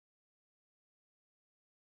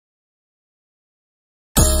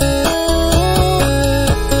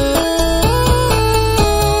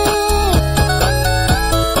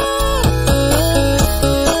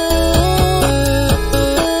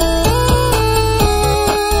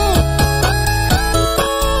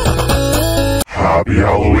Happy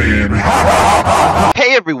Halloween!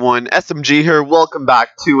 Hey everyone, SMG here. Welcome back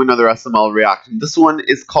to another SML reaction. This one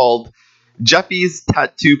is called Jeffy's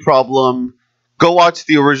Tattoo Problem. Go watch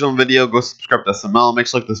the original video. Go subscribe to SML. Make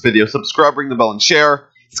sure you like this video. Subscribe, ring the bell, and share.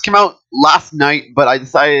 This came out last night, but I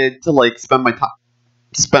decided to spend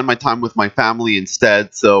my time with my family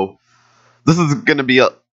instead. So this is gonna be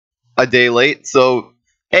a day late. So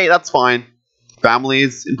hey, that's fine. Family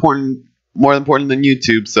is important, more important than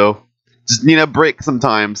YouTube. So just need a break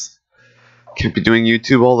sometimes. Can't be doing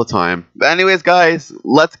YouTube all the time. But anyways, guys,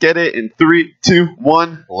 let's get it in 3, 2,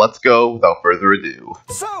 1. Let's go without further ado.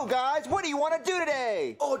 So, guys, what do you want to do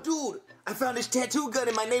today? Oh, dude, I found this tattoo gun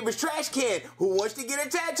in my neighbor's trash can. Who wants to get a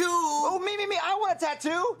tattoo? Oh, me, I want a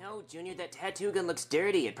tattoo. No, Junior, that tattoo gun looks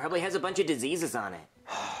dirty. It probably has a bunch of diseases on it.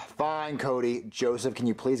 Fine, Cody. Joseph, can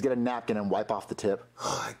you please get a napkin and wipe off the tip?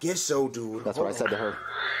 I guess so, dude. That's what I said to her.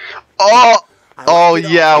 Oh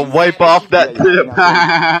yeah, wipe off that tip.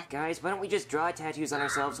 Guys, why don't we just draw tattoos on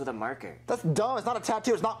ourselves with a marker? That's dumb. It's not a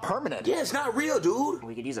tattoo. It's not permanent. Yeah, it's not real, dude.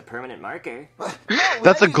 We could use a permanent marker.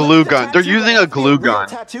 That's a glue gun. They're using a glue gun.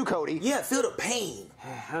 Tattoo, Cody. Yeah, feel the pain.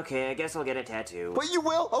 Okay, I guess I'll get a tattoo. But you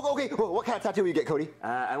will? Oh, okay. Well, what kind of tattoo will you get, Cody?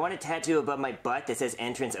 I want a tattoo above my butt that says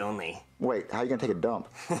entrance only. Wait, how are you going to take a dump?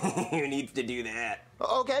 Who needs to do that?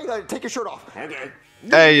 Okay, take your shirt off. Okay.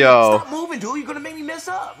 Hey, yo. Stop moving, dude. You're gonna make me mess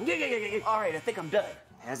up. All right, I think I'm done.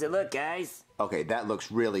 How's it look, guys? Okay, that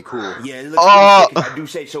looks really cool. Yeah, it looks pretty sick if I do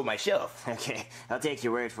say so myself. Okay, I'll take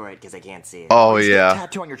your word for it because I can't see it. Oh Get a yeah.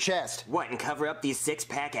 tattoo on your chest. What, and cover up these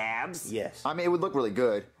six-pack abs? Yes. I mean, it would look really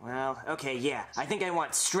good. Well, okay, yeah. I think I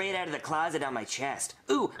want straight out of the closet on my chest.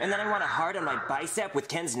 Ooh, and then I want a heart on my bicep with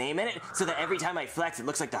Ken's name in it so that every time I flex, it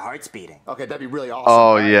looks like the heart's beating. Okay, that'd be really awesome.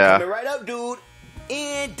 Oh Coming yeah. right up, dude.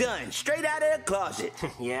 And done. Straight out of the closet.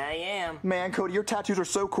 Yeah, I am. Man, Cody, your tattoos are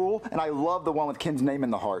so cool, and I love the one with Ken's name in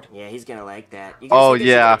the heart. Yeah, he's gonna like that. You Oh, think I should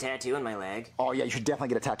yeah. get a tattoo on my leg? Oh, yeah, you should definitely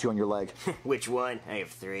get a tattoo on your leg. Which one? I have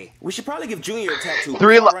 3. We should probably give Junior a tattoo.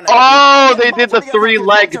 Oh, they did the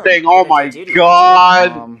 3-leg thing. Oh my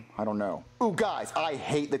god. I don't know. Ooh, guys, I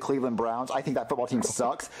hate the Cleveland Browns. I think that football team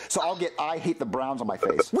sucks. So I'll get I hate the Browns on my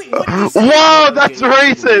face. Wait, what did you say? Whoa, that's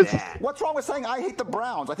racist. What's wrong with saying I hate the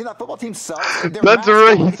Browns? I think that football team sucks. That's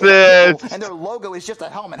racist. And their logo is just a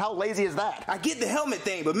helmet. How lazy is that? I get the helmet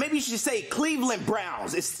thing, but maybe you should say Cleveland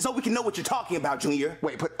Browns so we can know what you're talking about, Junior.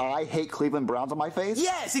 Wait, put I hate Cleveland Browns on my face?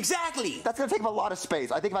 Yes, exactly. That's going to take up a lot of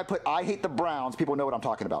space. I think if I put I hate the Browns, people know what I'm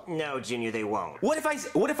talking about. No, Junior, they won't. What if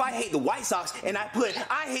I hate the White Sox and I put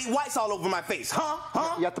I hate whites all over my face?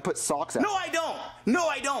 Huh? You have to put socks out. No, I don't. No,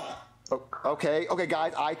 I don't. Okay,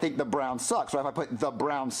 guys, I think the Browns suck. So if I put the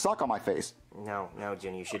Browns suck on my face. No,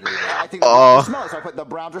 Junior, you shouldn't do that. I think the Browns are smelly, so I put the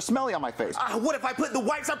Browns are smelly on my face. What if I put the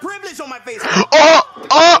whites are privileged on my face?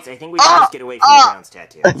 I think we should just get away from the Browns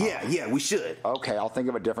tattoo. Yeah, we should. Okay, I'll think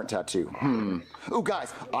of a different tattoo. Ooh,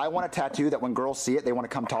 guys, I want a tattoo that when girls see it, they want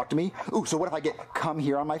to come talk to me. Ooh, so what if I get come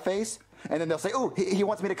here on my face? And then they'll say, ooh, he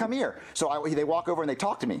wants me to come here. So they walk over and they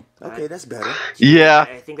talk to me. Okay, that's better. Yeah.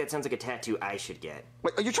 I think that sounds like a tattoo I should get.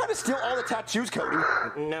 Wait, are you trying to steal all the tattoos, Cody?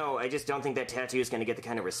 No, I just don't think that tattoo is going to get the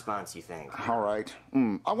kind of response you think. All right.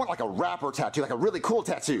 I want like a rapper tattoo, like a really cool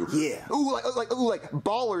tattoo. Yeah. Ooh, like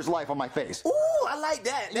baller's life on my face. Ooh, I like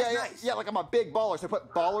that. That's nice. Yeah, like I'm a big baller, so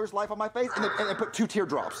put baller's life on my face and then put 2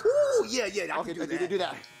 teardrops. Ooh, yeah, I Okay, can do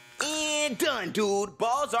that. And done, dude.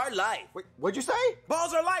 Balls are life. Wait, what'd you say?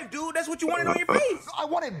 Balls are life, dude. That's what you wanted on your face. I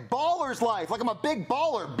wanted baller's life, like I'm a big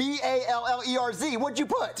baller. B-A-L-L-E-R-Z. What'd you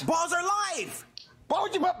put? Balls are life. Why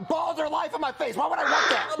would you put balls are life on my face? Why would I want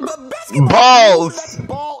that? Basketball. Balls. That's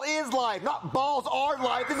ball is life, not balls are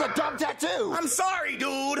life. This is a dumb tattoo. I'm sorry,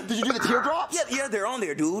 dude. Did you do the teardrops? Yeah, they're on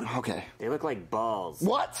there, dude. Okay. They look like balls.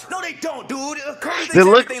 What? No, they don't, dude. Cody thinks They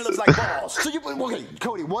look- everything looks like balls. So okay,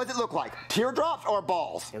 Cody, what does it look like? Teardrops or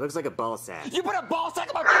balls? It looks like a ball sack. You put a ball sack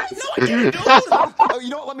on my face? No, I didn't, dude. Oh, you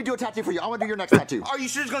know what? Let me do a tattoo for you. I want to do your next tattoo. Are you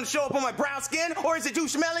sure it's gonna show up on my brown skin, or is it too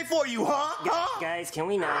smelly for you, huh? Guys, can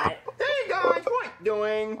we not? Hey guys, what you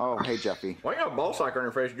doing? Oh, hey, Jeffy. Why you got a ball sack on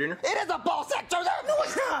your face, Junior? It is a ball sack, Joseph! No,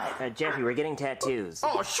 it's not! Jeffy, we're getting tattoos.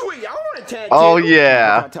 Oh, sweet, I want a tattoo. Oh What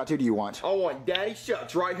yeah. kind of tattoo do you want? I want Daddy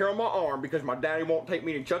Shucks right here on my arm because my daddy won't take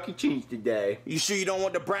me to Chuck E. Cheese today. You sure you don't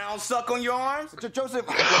want the brown suck on your arms? Joseph,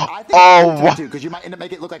 I think Oh, it's a tattoo because you might end up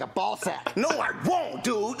making it look like a ball sack. No, I won't,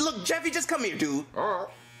 dude. Look, Jeffy, just come here, dude. All right.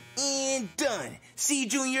 And done. See,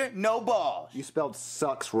 Junior, no balls. You spelled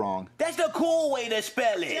sucks wrong. That's the cool way to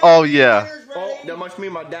spell it. Oh yeah. Oh, that must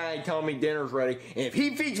mean my daddy telling me dinner's ready. And if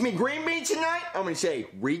he feeds me green beans tonight, I'm gonna say,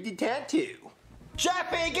 read the tattoo.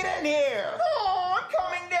 Jeffy, get in here! Oh, I'm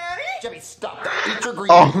coming, Daddy. Jeffy, stop that. Eat your green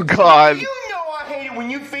Oh god. You know I hate it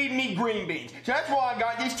when you feed me green beans. So that's why I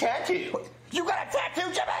got this tattoo. You got a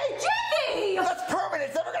tattoo, Jeffy? Jeffy! That's permanent.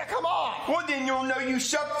 It's never gonna come off. Well, then you'll know you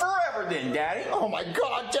suck forever then, Daddy. Oh my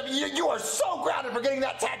God, Jeffy, you are so grounded for getting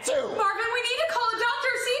that tattoo. Marvin, we need to call a doctor,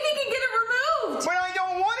 see if he can get it removed. But I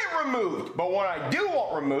don't want it removed. But what I do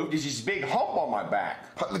want removed is this big hump on my back.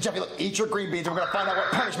 Jeffy, look, eat your green beans and we're gonna find out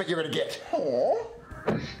what punishment you're gonna get.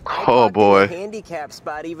 Oh boy. Handicap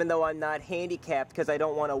spot, even though I'm not handicapped because I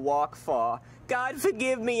don't want to walk far. God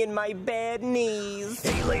forgive me and my bad knees.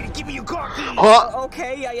 Hey, lady, give me your car keys.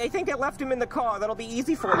 Okay, I think I left him in the car. That'll be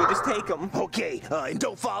easy for you. Just take him. Okay, and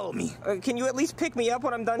don't follow me. Can you at least pick me up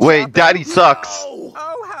when I'm done Wait, shopping? Daddy sucks. Oh,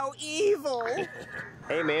 how evil.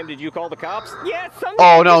 Hey, ma'am, did you call the cops? Yes,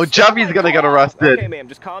 Oh no, Jeffy's gonna get arrested. Okay, ma'am,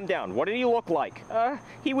 just calm down. What did he look like?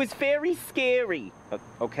 He was very scary.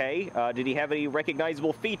 Okay, did he have any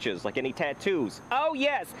recognizable features, like any tattoos? Oh,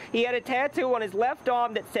 yes, he had a tattoo on his left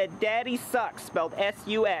arm that said Daddy Sucks, spelled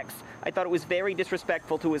S-U-X. I thought it was very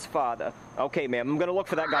disrespectful to his father. Okay, ma'am, I'm gonna look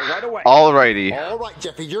for that guy right away. Alrighty. All right,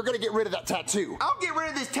 Jeffy, you're gonna get rid of that tattoo. I'll get rid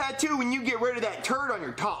of this tattoo when you get rid of that turd on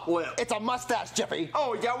your top lip. It's a mustache, Jeffy.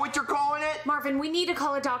 Oh, is that what you're calling it? Marvin, we need to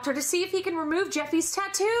call a doctor to see if he can remove Jeffy's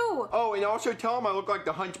tattoo. Oh, and also tell him I look like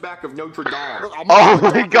the Hunchback of Notre Dame. Look, I'm Oh gonna my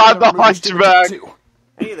remove God, the your stupid hunchback. tattoo.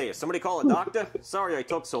 Hey there, somebody call a doctor? Sorry I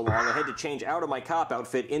took so long. I had to change out of my cop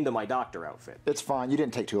outfit into my doctor outfit. It's fine, you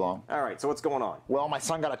didn't take too long. Alright, so what's going on? Well, my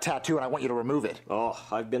son got a tattoo and I want you to remove it. Oh,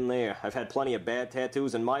 I've been there. I've had plenty of bad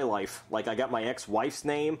tattoos in my life. Like, I got my ex-wife's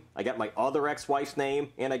name, I got my other ex-wife's name,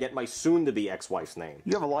 and I get my soon-to-be ex-wife's name.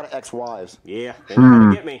 You have a lot of ex-wives. Yeah, they know how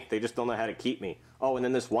to get me. They just don't know how to keep me. Oh, and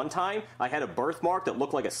then this one time, I had a birthmark that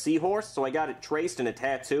looked like a seahorse, so I got it traced in a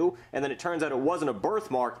tattoo, and then it turns out it wasn't a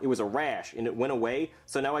birthmark, it was a rash, and it went away,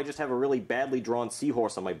 so now I just have a really badly drawn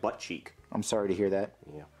seahorse on my butt cheek. I'm sorry to hear that.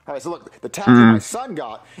 Yeah. All right, so look, the tattoo my son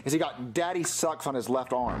got is he got Daddy Sucks on his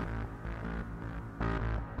left arm.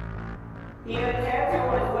 He had a tattoo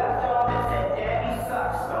on his left arm that said Daddy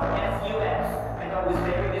Sucks, spelled S-U-X. I thought it was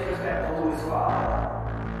very disrespectful to his father.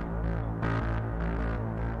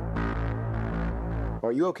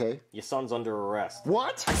 Are you okay? Your son's under arrest.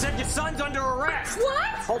 What? I said your son's under arrest! What?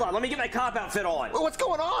 Hold on, let me get my cop outfit on. What's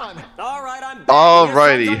going on? Alright, I'm back.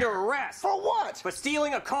 Alrighty. Your son's under arrest. For what? For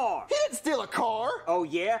stealing a car. He didn't steal a car. Oh,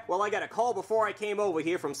 yeah? Well, I got a call before I came over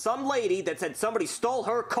here from some lady that said somebody stole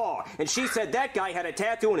her car. And she said that guy had a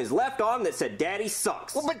tattoo on his left arm that said Daddy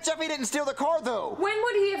Sucks. Well, but Jeffy didn't steal the car, though. When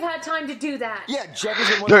would he have had time to do that? Yeah, Jeffy's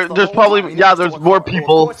been with us the There's whole probably, time. He yeah, didn't there's steal a more car.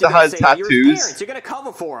 people Of course you're that gonna has say that. You're his tattoos. parents. You're gonna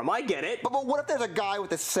cover for him. I get it. But what if there's a guy with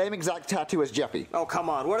the same exact tattoo as Jeffy? Oh, come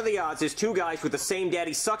on. What are the odds there's two guys with the same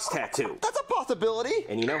Daddy Sucks tattoo? That's a possibility.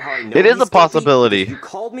 And you know how I know It is he's a possibility. guilty? You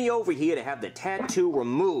called me over here to have the tattoo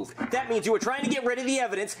removed. That means you were trying to get rid of the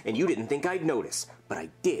evidence, and you didn't think I'd notice. But I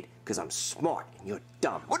did, because I'm smart, and you're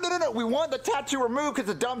dumb. Well, no. We want the tattoo removed because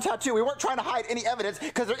it's a dumb tattoo. We weren't trying to hide any evidence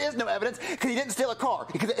because there is no evidence because he didn't steal a car.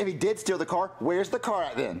 Because if he did steal the car, where's the car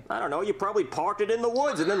at then? I don't know, you probably parked it in the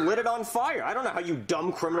woods and then lit it on fire. I don't know how you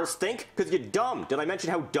dumb criminals think, because you're dumb. Did I mention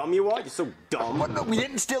how dumb you are? You're so dumb. Well, no, we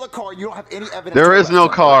didn't steal a car. You don't have any evidence. There is no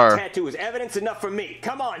car. Tattoo is evidence enough for me.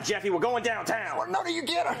 Come on, Jeffy, we're going downtown. Well, no, you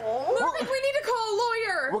get her. Marvin, we need to call a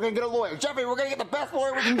lawyer. We're gonna get a lawyer. Jeffy, we're gonna get the best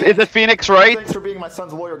lawyer we can get. Is it Phoenix, right? Thanks for being my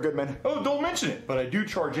son's lawyer, Goodman. Oh, don't mention it, but I do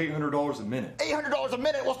charge $800 a minute. $800 a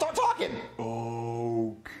minute. We'll start talking.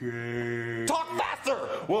 Okay. Talk faster.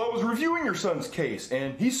 Well, I was reviewing your son's case,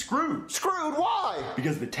 and he's screwed. Screwed? Why?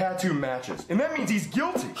 Because the tattoo matches, and that means he's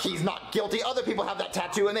guilty. He's not guilty. Other people have that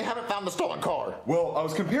tattoo, and they haven't found the stolen car. Well, I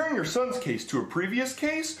was comparing your son's case to a previous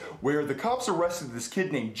case where the cops arrested this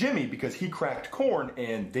kid named Jimmy because he cracked corn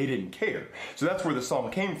and they didn't care. So that's where the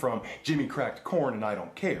song came from, Jimmy cracked corn and I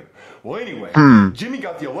don't care. Well, anyway, Jimmy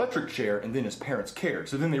got the electric chair and then his parents cared.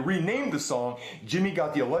 So then they renamed the song Jimmy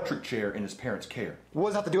Got the Electric Chair and His Parents Care. What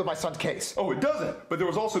does that have to do with my son's case? Oh, it doesn't. But there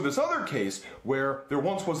was also this other case where there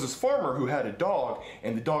once was this farmer who had a dog,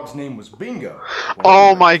 and the dog's name was Bingo. Well, Oh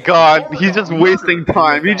anyway, my the God, farmer he's got just murdered, wasting and they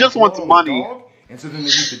time. He found just wants blood on the money. dog, and so then they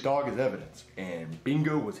used the dog as evidence, and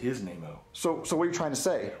Bingo was his name-o. So what are you trying to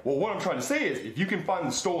say? Well, what I'm trying to say is, if you can find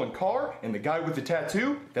the stolen car and the guy with the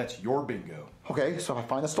tattoo, that's your Bingo. Okay, so if I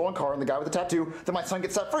find the stolen car and the guy with the tattoo, then my son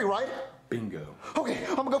gets set free, right? Bingo. Okay,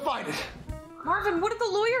 I'm gonna go find it. Marvin, what did the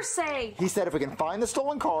lawyer say? He said if we can find the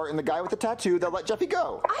stolen car and the guy with the tattoo, they'll let Jeffy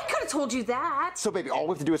go. I could have told you that. So, baby, all we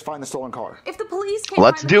have to do is find the stolen car. If the police can't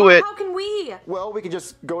Let's find do the car, it. how can we? Well, we can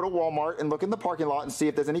just go to Walmart and look in the parking lot and see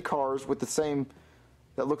if there's any cars with the same,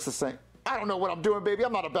 that looks the same. I don't know what I'm doing, baby.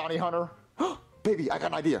 I'm not a bounty hunter. Baby, I got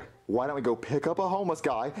an idea. Why don't we go pick up a homeless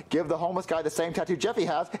guy, give the homeless guy the same tattoo Jeffy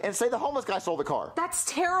has, and say the homeless guy stole the car? That's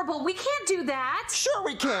terrible. We can't do that. Sure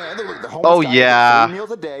we can. The homeless Oh, guy yeah. gets 3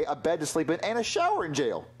 meals a day, a bed to sleep in, and a shower in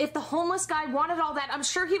jail. If the homeless guy wanted all that, I'm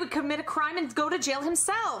sure he would commit a crime and go to jail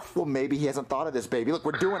himself. Well, maybe he hasn't thought of this, baby. Look,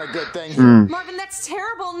 we're doing a good thing here. Marvin, that's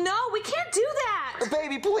terrible. No, we can't do that.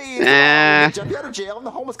 Baby, please. Eh. Get Jeffy out of jail, and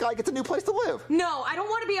the homeless guy gets a new place to live. No, I don't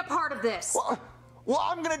want to be a part of this. Well,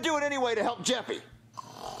 I'm going to do it anyway to help Jeffy.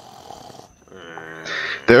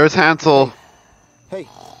 There's Hansel. Hey.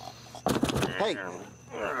 Hey. I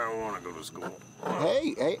don't want to go to school.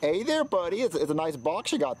 Hey there, buddy. It's a nice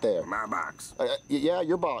box you got there. My box. Yeah,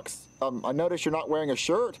 your box. I noticed you're not wearing a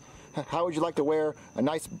shirt. How would you like to wear a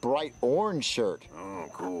nice bright orange shirt? Oh,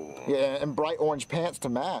 cool. Yeah, and bright orange pants to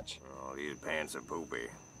match. Oh, these pants are poopy.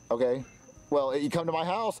 Okay. Well, you come to my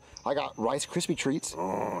house. I got Rice Krispie treats.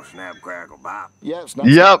 Oh, snap, crackle, pop. Yeah,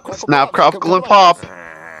 Yep, snap, crackle, and pop.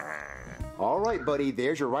 All right, buddy.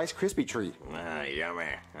 There's your Rice Krispie treat. Yummy.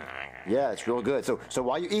 Yeah, it's real good. So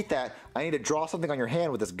while you eat that, I need to draw something on your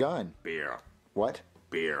hand with this gun. Beer. What?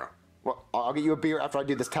 Beer. Well, I'll get you a beer after I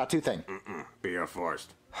do this tattoo thing. Beer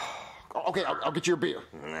first. Okay, I'll get you a beer.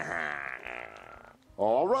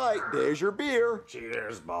 All right, there's your beer.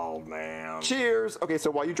 Cheers, bald man. Cheers. Okay, so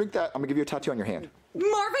while you drink that, I'm gonna give you a tattoo on your hand. Marvin,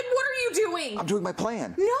 what are you doing? I'm doing my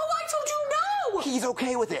plan. No, I told you no. He's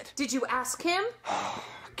okay with it. Did you ask him?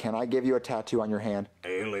 Can I give you a tattoo on your hand?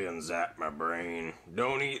 Aliens at my brain.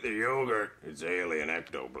 Don't eat the yogurt. It's alien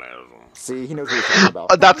ectoplasm. See, he knows what he's talking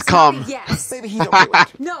about. That's cum. Yes. Maybe he's okay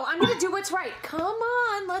with it. No, I'm gonna do what's right. Come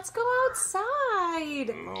on, let's go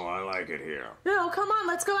outside. No, I like it here. No, come on,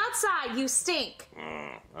 let's go outside. You stink.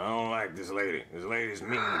 I don't like this lady. This lady's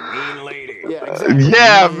mean lady. Yeah, exactly.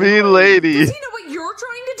 Yeah, mean lady. Does he know what you're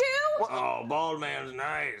trying to do? Oh, bald man's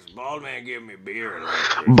nice. Bald man give me beer.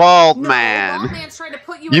 Bald No, man. Bald man's trying to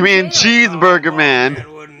put you You in mean jail. cheeseburger man?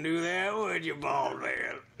 Man wouldn't do that, would you, bald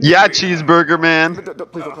man? Yeah, cheeseburger man. Please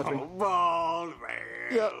don't touch me. Oh, bald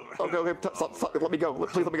man. Yeah. Okay. Stop. Let me go.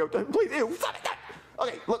 Please let me go. Please. Ew. Stop it.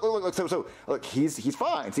 Okay. Look. So look. He's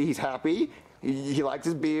fine. See, he's happy. He likes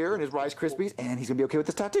his beer and his Rice Krispies, and he's gonna be okay with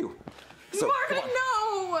this tattoo. So, Marvin,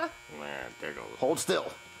 no. Man, tickles. hold still.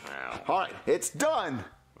 Ow. All right, it's done.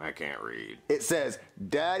 I can't read. It says,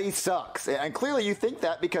 "Daddy sucks," and clearly you think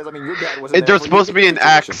that because I mean your dad wasn't. there There's for supposed to you be in an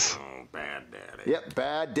the situation. X. Oh, bad daddy. Yep,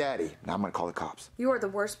 bad daddy. Now I'm gonna call the cops. You are the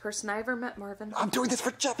worst person I ever met, Marvin. I'm doing this for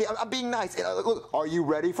Jeffy. I'm being nice. Look, are you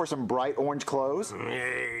ready for some bright orange clothes?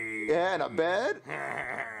 Yay. Yeah, and a bed,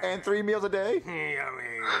 and 3 meals a day,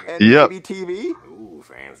 Yummy. and Yep. maybe TV. Ooh,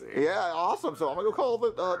 fancy. Yeah, awesome. So I'm gonna go call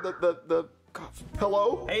the cops.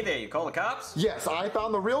 Hello? Hey there, you call the cops? Yes, I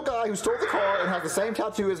found the real guy who stole the car and has the same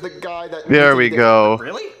tattoo as the guy that. There we go.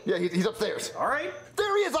 Really? Yeah, he's upstairs. All right.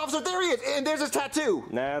 There he is, officer. There he is, and there's his tattoo.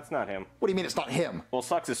 Nah, it's not him. What do you mean it's not him? Well,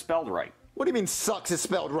 sucks is spelled right. What do you mean sucks is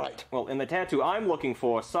spelled right? Well, in the tattoo I'm looking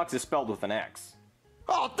for, sucks is spelled with an X.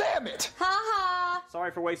 Oh, damn it! Ha ha.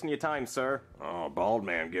 Sorry for wasting your time, sir. Oh, bald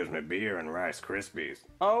man gives me beer and Rice Krispies.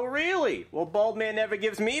 Oh, really? Well, Bald Man never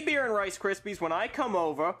gives me beer and Rice Krispies when I come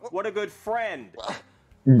over. What a good friend.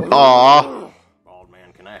 Aw. Bald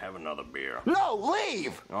man, can I have another beer? No,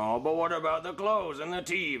 leave! Oh, but what about the clothes and the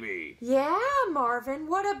TV? Yeah, Marvin,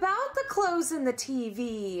 what about the clothes and the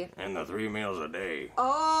TV? And the 3 meals a day?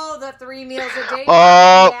 Oh, the 3 meals a day.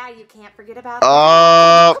 Oh. Yeah, you can't forget about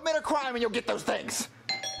that. Commit a crime and you'll get those things.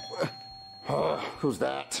 Who's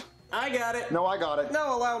that? I got it. No, I got it.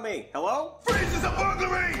 No, allow me. Hello? This is a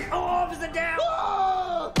burglary! Oh, officer down!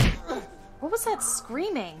 Ah! What was that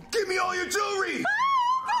screaming? Give me all your jewelry!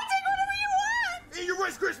 I'll take whatever you want! And your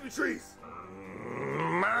Rice Krispie trees!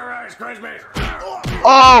 My Rice Krispies!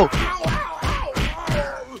 Oh.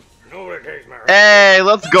 Nobody takes my Rice. Hey,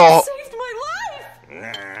 let's go. Saved my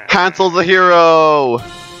life! Hansel's a hero.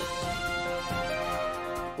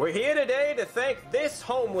 We're here today to thank this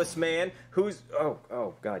homeless man who's...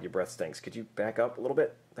 Oh, God, your breath stinks. Could you back up a little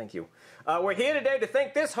bit? Thank you. We're here today to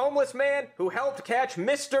thank this homeless man who helped catch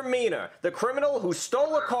Mr. Meaner, the criminal who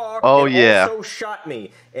stole a car and also shot me.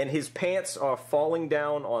 And his pants are falling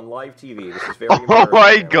down on live TV. This is very Oh embarrassing.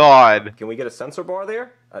 my God. Can we get a censor bar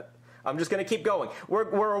there? I'm just going to keep going.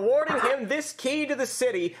 We're awarding him this key to the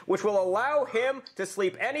city, which will allow him to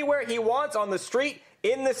sleep anywhere he wants on the street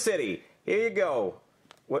in the city. Here you go.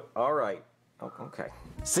 What? All right. Oh, okay.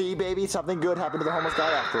 See, baby, something good happened to the homeless guy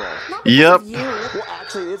after all. Not because Yep. of you. Well,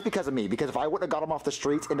 actually, it is because of me. Because if I wouldn't have got him off the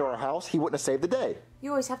streets into our house, he wouldn't have saved the day.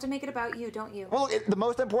 You always have to make it about you, don't you? Well, the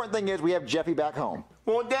most important thing is we have Jeffy back home.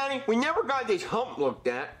 Well, Daddy, we never got this hump looked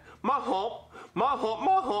at. My hump, my hump,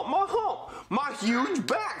 my hump, my hump. My huge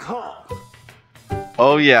back hump.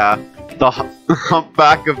 Oh yeah. The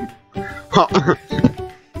humpback of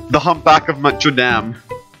the humpback of Notre Dame.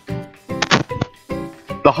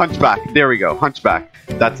 The hunchback. There we go. Hunchback.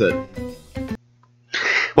 That's it.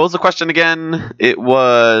 What was the question again? It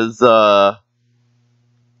was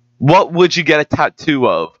what would you get a tattoo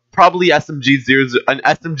of? Probably an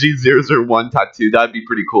SMG001 tattoo. That'd be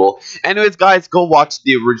pretty cool. Anyways, guys, go watch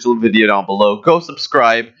the original video down below. Go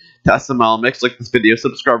subscribe to SML. Make sure to like this video,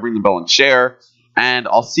 subscribe, ring the bell, and share. And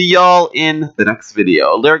I'll see y'all in the next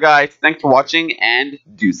video. There, guys. Thanks for watching, and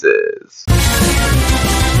deuces.